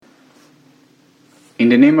In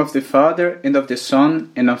the name of the Father, and of the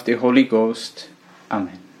Son, and of the Holy Ghost.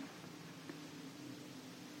 Amen.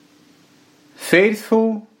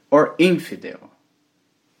 Faithful or infidel,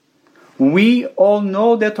 we all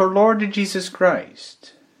know that our Lord Jesus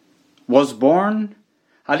Christ was born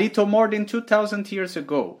a little more than 2,000 years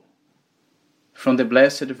ago from the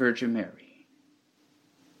Blessed Virgin Mary.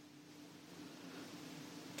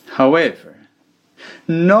 However,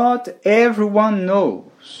 not everyone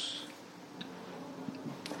knows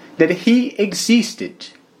that he existed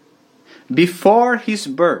before his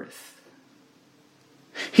birth.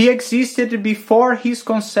 He existed before his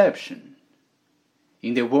conception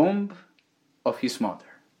in the womb of his mother.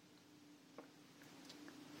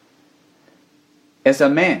 As a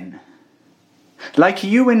man, like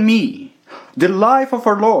you and me, the life of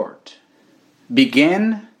our Lord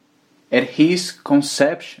began at his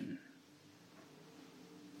conception.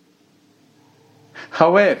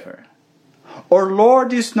 However, our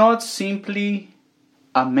Lord is not simply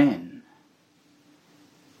a man.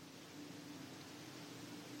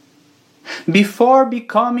 Before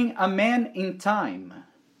becoming a man in time,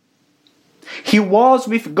 he was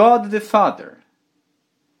with God the Father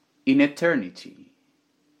in eternity.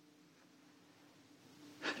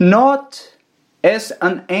 Not as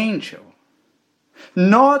an angel,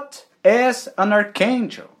 not as an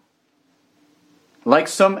archangel, like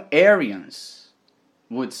some Arians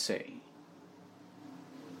would say,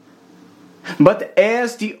 but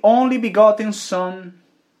as the only begotten Son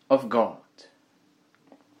of God.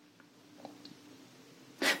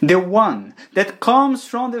 The one that comes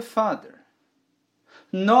from the Father,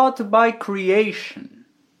 not by creation,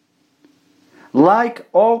 like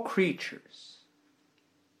all creatures,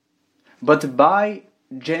 but by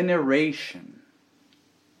generation.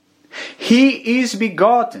 He is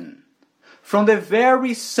begotten from the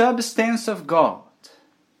very substance of God.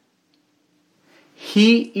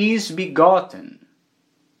 He is begotten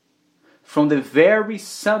from the very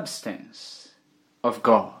substance of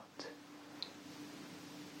God.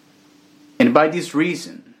 And by this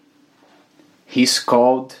reason, he is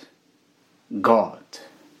called God.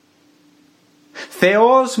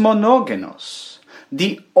 Theos monogenos,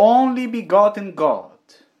 the only begotten God,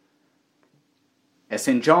 as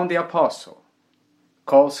St. John the Apostle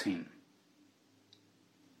calls him.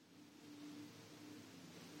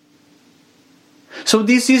 So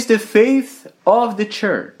this is the faith of the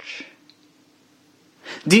Church.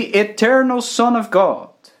 The eternal Son of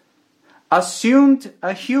God assumed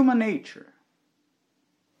a human nature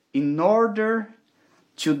in order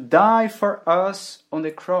to die for us on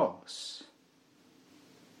the cross,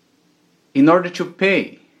 in order to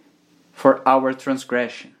pay for our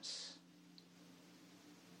transgressions.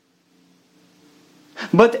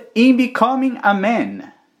 But in becoming a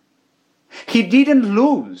man, he didn't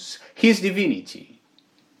lose his divinity,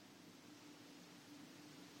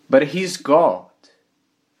 but he is God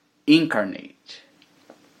incarnate.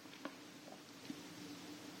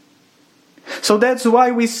 So that's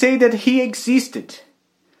why we say that he existed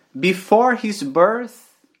before his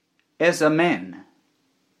birth as a man,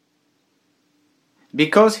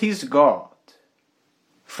 because he is God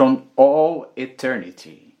from all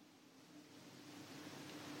eternity.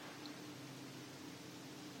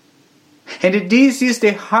 And this is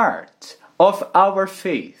the heart of our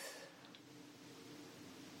faith.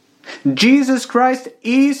 Jesus Christ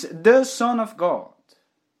is the Son of God,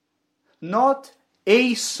 not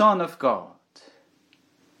a Son of God,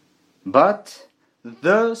 but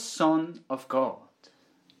the Son of God.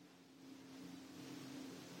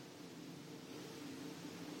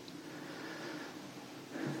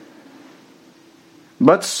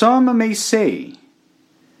 But some may say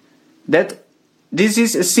that this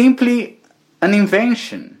is simply an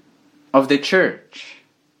invention of the Church,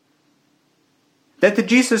 that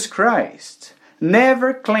Jesus Christ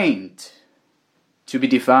never claimed to be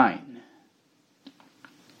divine.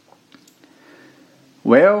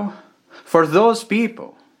 Well, for those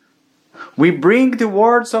people, we bring the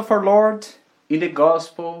words of our Lord in the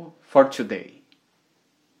Gospel for today.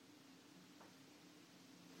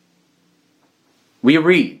 We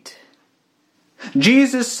read,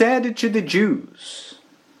 Jesus said to the Jews,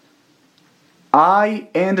 I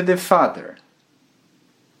and the Father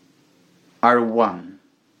are one.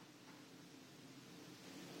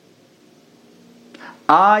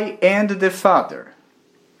 I and the Father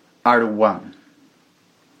are one.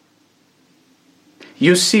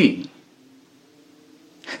 You see,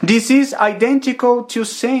 this is identical to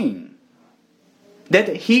saying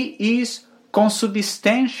that he is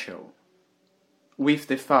consubstantial with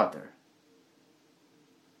the Father.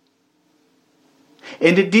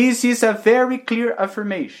 And this is a very clear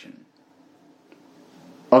affirmation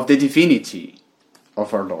of the divinity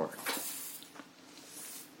of our Lord.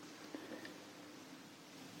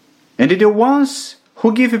 And the ones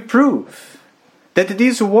who give proof that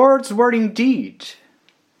these words were indeed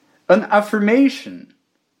an affirmation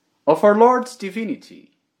of our Lord's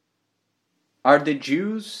divinity are the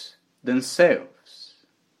Jews themselves.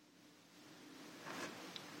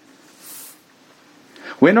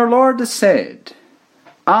 When our Lord said,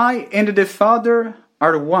 "I and the Father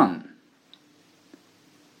are one,"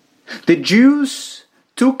 the Jews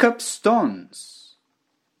took up stones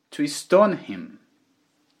to stone him.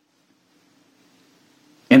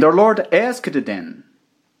 And our Lord asked them,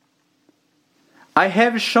 "I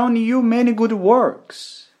have shown you many good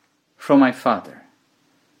works from my Father.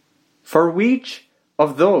 For which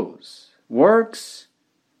of those works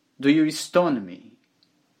do you stone me?"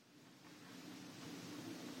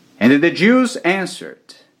 And the Jews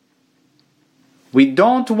answered, "We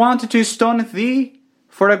don't want to stone thee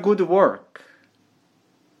for a good work,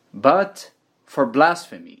 but for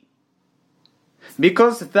blasphemy,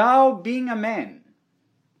 because thou, being a man,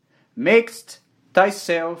 makest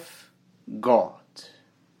thyself God."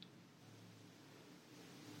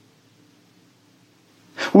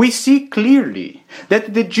 We see clearly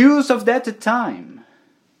that the Jews of that time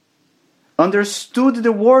understood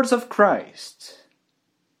the words of Christ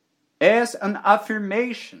as an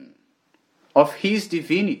affirmation of his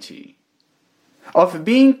divinity, of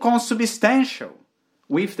being consubstantial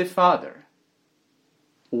with the Father,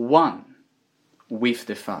 one with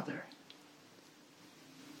the Father.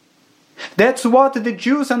 That's what the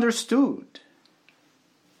Jews understood,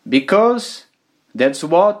 because that's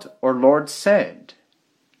what our Lord said.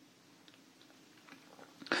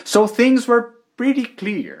 So things were pretty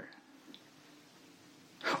clear.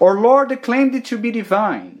 Our Lord claimed to be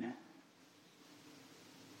divine,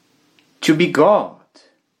 to be God.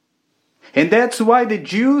 And that's why the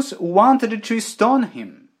Jews wanted to stone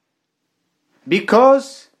him.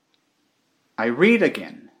 Because, I read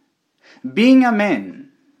again, "Being a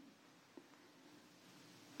man,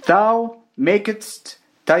 thou makest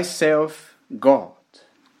thyself God."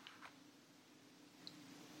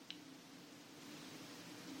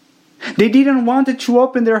 They didn't want to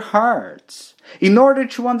open their hearts in order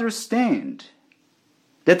to understand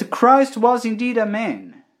that Christ was indeed a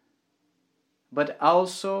man, but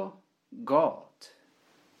also God.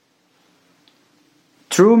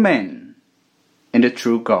 True man and a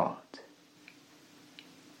true God.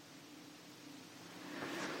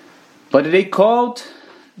 But they called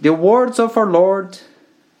the words of our Lord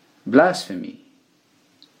blasphemy.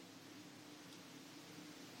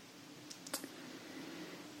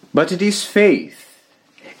 But this faith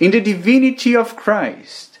in the divinity of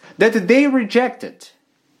Christ that they rejected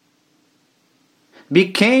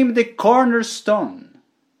became the cornerstone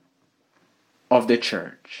of the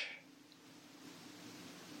church.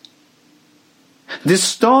 The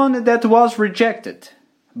stone that was rejected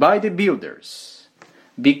by the builders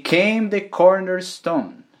became the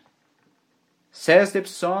cornerstone, says the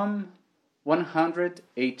Psalm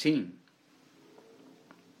 118.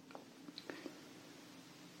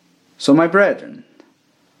 So, my brethren,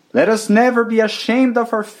 let us never be ashamed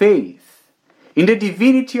of our faith in the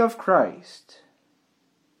divinity of Christ,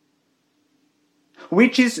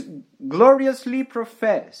 which is gloriously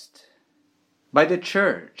professed by the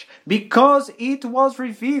church, because it was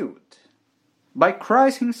revealed by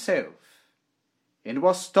Christ himself and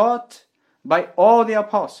was taught by all the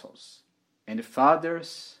apostles and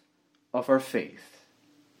fathers of our faith.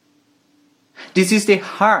 This is the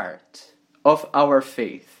heart of our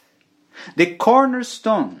faith, the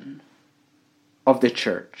cornerstone of the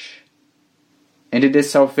church, and the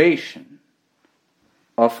salvation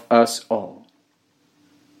of us all.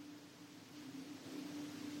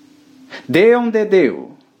 Deum de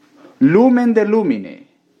Deo, lumen de lumine,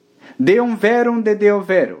 Deum verum de Deo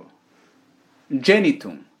vero,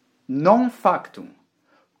 genitum, non factum,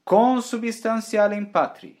 consubstantialem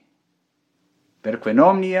patri, perquem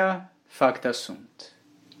omnia facta sunt.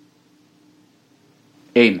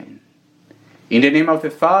 Amen. In the name of the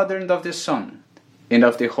Father, and of the Son, and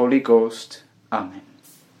of the Holy Ghost. Amen.